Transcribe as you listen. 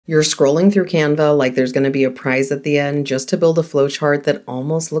You're scrolling through Canva like there's going to be a prize at the end just to build a flowchart that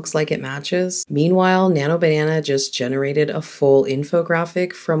almost looks like it matches. Meanwhile, Nano Banana just generated a full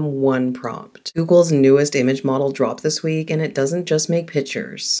infographic from one prompt. Google's newest image model dropped this week, and it doesn't just make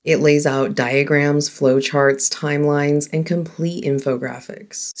pictures. It lays out diagrams, flowcharts, timelines, and complete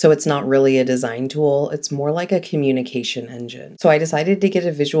infographics. So it's not really a design tool, it's more like a communication engine. So I decided to get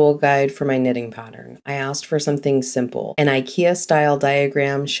a visual guide for my knitting pattern. I asked for something simple, an IKEA-style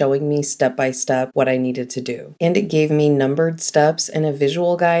diagram showing me step by step what I needed to do. And it gave me numbered steps and a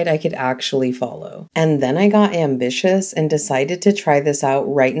visual guide I could actually follow. And then I got ambitious and decided to try this out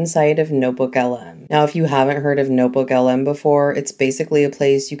right inside of NotebookLM. Now, if you haven't heard of NotebookLM before, it's basically a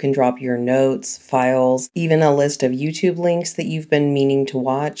place you can drop your notes, files, even a list of YouTube links that you've been meaning to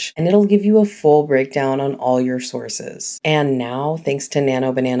watch, and it'll give you a full breakdown on all your sources. And now, thanks to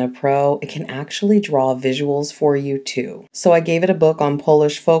Nano Banana Pro, it can actually draw visuals for you too. So I gave it a book on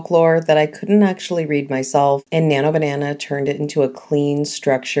Polish folklore that I couldn't actually read myself, and Nano Banana turned it into a clean,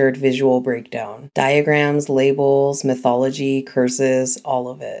 structured visual breakdown. Diagrams, labels, mythology, curses, all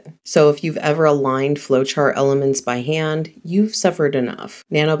of it. So if you've ever aligned flowchart elements by hand, you've suffered enough.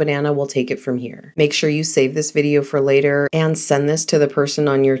 Nano Banana will take it from here. Make sure you save this video for later and send this to the person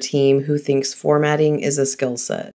on your team who thinks formatting is a skill set.